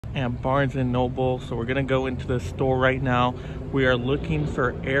and Barnes & Noble. So we're gonna go into the store right now. We are looking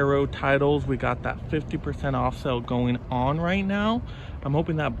for Arrow titles. We got that 50% off sale going on right now. I'm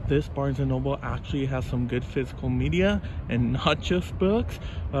hoping that this Barnes & Noble actually has some good physical media and not just books,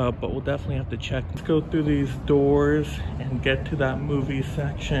 but we'll definitely have to check. Let's go through these doors and get to that movie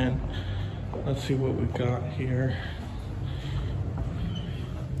section. Let's see what we got here.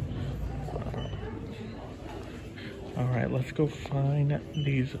 All right, let's go find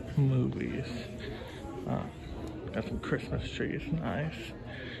these movies. Got some Christmas trees, nice.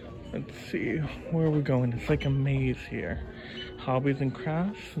 Let's see, where are we going? It's like a maze here. Hobbies and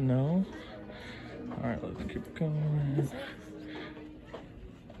crafts, no. All right, let's keep going.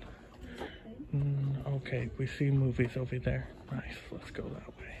 Okay, we see movies over there. Nice, let's go that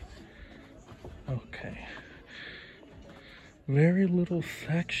way. Okay. Very little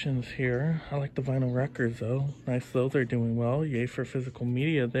sections here. I like the vinyl records though. Nice, those are doing well. Yay for physical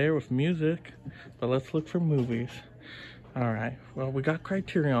media there with music. But let's look for movies. Alright, well we got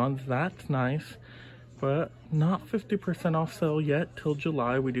Criterion's, that's nice. But not 50% off sale yet till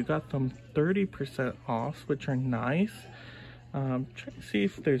July. We do got some 30% off, which are nice. Trying to see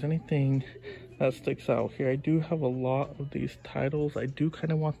if there's anything that sticks out here. I do have a lot of these titles. I do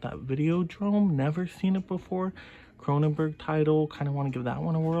kind of want that Videodrome. Never seen it before. Cronenberg title, kind of want to give that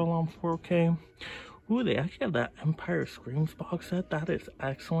one a whirl on 4K. Ooh, they actually have that Empire Screams box set. That is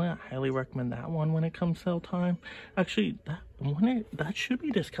excellent. I highly recommend that one when it comes sale time. Actually, that should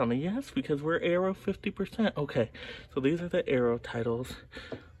be discounted, yes, because we're Arrow 50%. Okay, so these are the Arrow titles.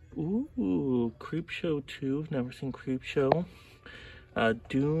 Ooh, Creepshow 2. Never seen Creepshow.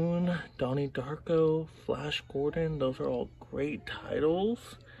 Dune, Donnie Darko, Flash Gordon. Those are all great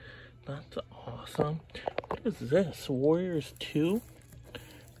titles. That's awesome. What is this? Warriors 2?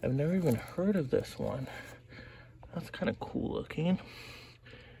 I've never even heard of this one. That's kind of cool looking.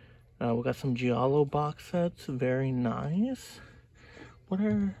 We got some Giallo box sets. Very nice.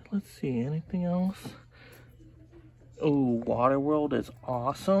 Let's see, anything else? Oh, Waterworld is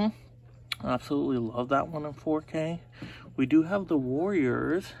awesome. Absolutely love that one in 4K. We do have the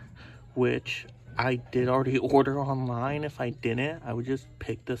Warriors, which I did already order online. If I didn't, I would just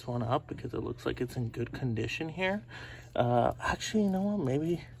pick this one up because it looks like it's in good condition here. Actually, you know what?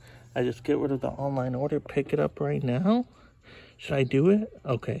 Maybe I just get rid of the online order, pick it up right now. Should I do it?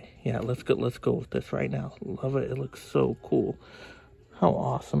 Okay, yeah, let's go with this right now. Love it. It looks so cool. How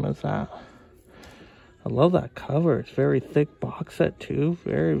awesome is that? I love that cover. It's very thick box set too.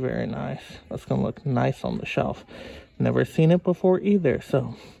 Very, very nice. That's gonna look nice on the shelf. Never seen it before either,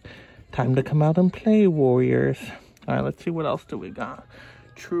 so time to come out and play, Warriors. All right, let's see what else do we got.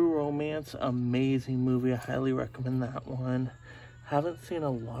 True Romance, amazing movie. I highly recommend that one. Haven't seen a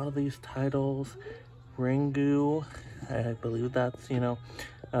lot of these titles. Ringu, I believe that's, you know,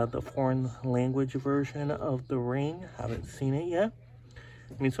 the foreign language version of The Ring. Haven't seen it yet.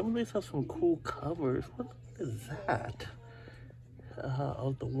 I mean, some of these have some cool covers. What is that?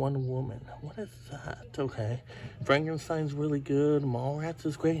 Of the One Woman. What is that? Okay. Frankenstein's really good. Mallrats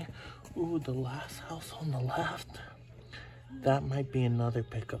is great. Ooh, The Last House on the Left. That might be another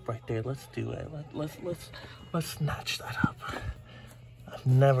pickup right there. Let's do it. Let's snatch that up. I've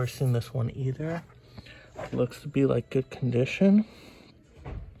never seen this one either. Looks to be like good condition.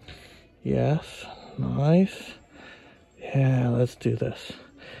 Yes, nice. Yeah, let's do this.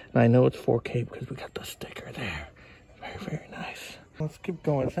 And I know it's 4K because we got the sticker there. Very, very nice. Let's keep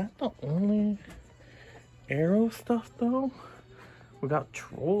going. Is that the only Arrow stuff though? We got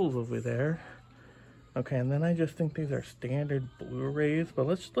Trolls over there. Okay, and then I just think these are standard Blu-rays, but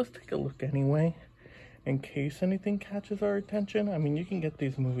let's take a look anyway, in case anything catches our attention. I mean, you can get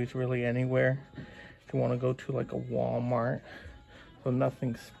these movies really anywhere. If you want to go to like a Walmart, so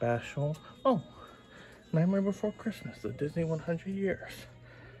nothing special. Oh, Nightmare Before Christmas, the Disney 100 Years.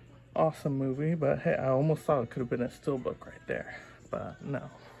 Awesome movie, but hey, I almost thought it could have been a steelbook right there, but no.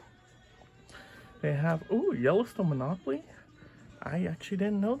 They have, ooh, Yellowstone Monopoly. I actually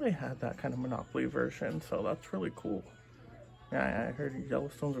didn't know they had that kind of Monopoly version, so that's really cool. Yeah, I heard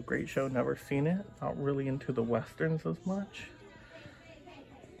Yellowstone's a great show, never seen it. Not really into the Westerns as much.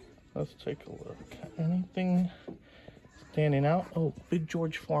 Let's take a look. Anything standing out? Oh, Big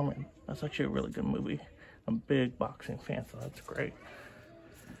George Foreman. That's actually a really good movie. I'm a big boxing fan, so that's great.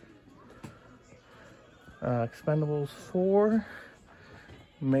 Expendables 4.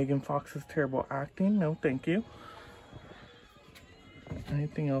 Megan Fox's terrible acting. No, thank you.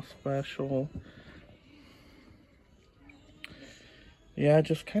 Anything else special? Yeah,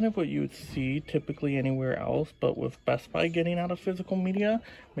 just kind of what you would see typically anywhere else, but with Best Buy getting out of physical media,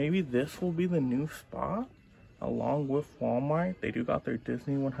 maybe this will be the new spot. along with Walmart. They do got their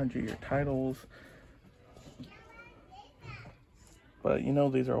Disney 100-year titles. But you know,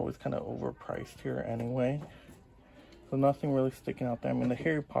 these are always kind of overpriced here anyway. So nothing really sticking out there. I mean, the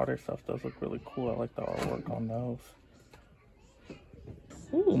Harry Potter stuff does look really cool. I like the artwork on those.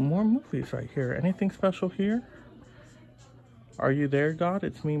 Ooh, more movies right here. Anything special here? Are You There, God?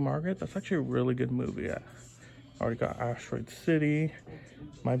 It's Me, Margaret. That's actually a really good movie. I already got Asteroid City.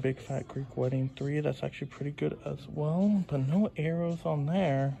 My Big Fat Greek Wedding 3. That's actually pretty good as well. But no arrows on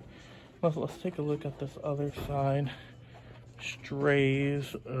there. Let's take a look at this other side.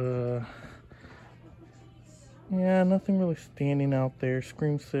 Strays. Yeah, nothing really standing out there.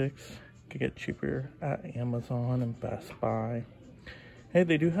 Scream 6. Could get cheaper at Amazon and Best Buy. Hey,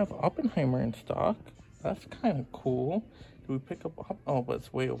 they do have Oppenheimer in stock. That's kind of cool. Do we pick up? Oh, but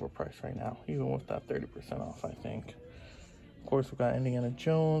it's way overpriced right now, even with that 30% off, I think. Of course, we've got Indiana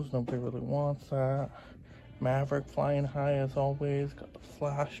Jones. Nobody really wants that. Maverick flying high as always. Got the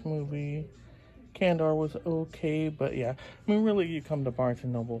Flash movie. Kandar was okay, but yeah. I mean, really, you come to Barnes &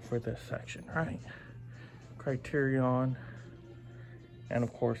 Noble for this section, right? Criterion. And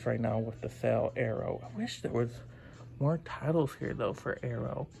of course, right now with the sale, Arrow. I wish there was more titles here though for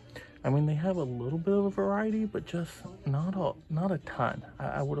Arrow. I mean, they have a little bit of a variety, but just not a ton.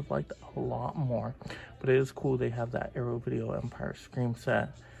 I would have liked a lot more, but it is cool they have that Arrow Video Empire Scream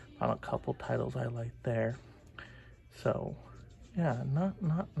set. Found a couple titles I like there. So yeah, not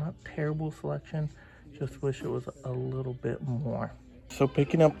terrible selection. Just wish it was a little bit more. So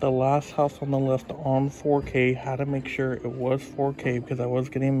picking up the last house on the list on 4K, had to make sure it was 4K because I was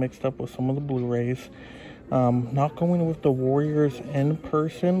getting mixed up with some of the Blu-rays. Not going with the Warriors in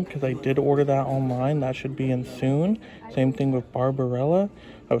person because I did order that online. That should be in soon. Same thing with Barbarella.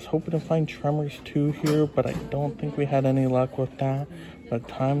 I was hoping to find Tremors 2 here, but I don't think we had any luck with that. But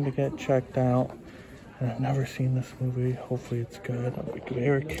time to get checked out. And I've never seen this movie. Hopefully it's good. I'll be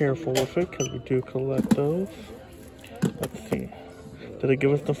very careful with it because we do collect those. Let's see. Did it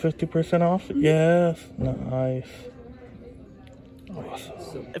give us the 50% off? Yes. Nice.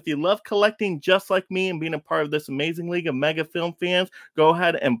 Awesome. If you love collecting just like me and being a part of this amazing league of mega film fans, go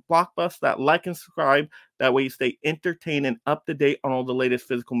ahead and blockbust that like and subscribe. That way you stay entertained and up to date on all the latest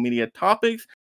physical media topics.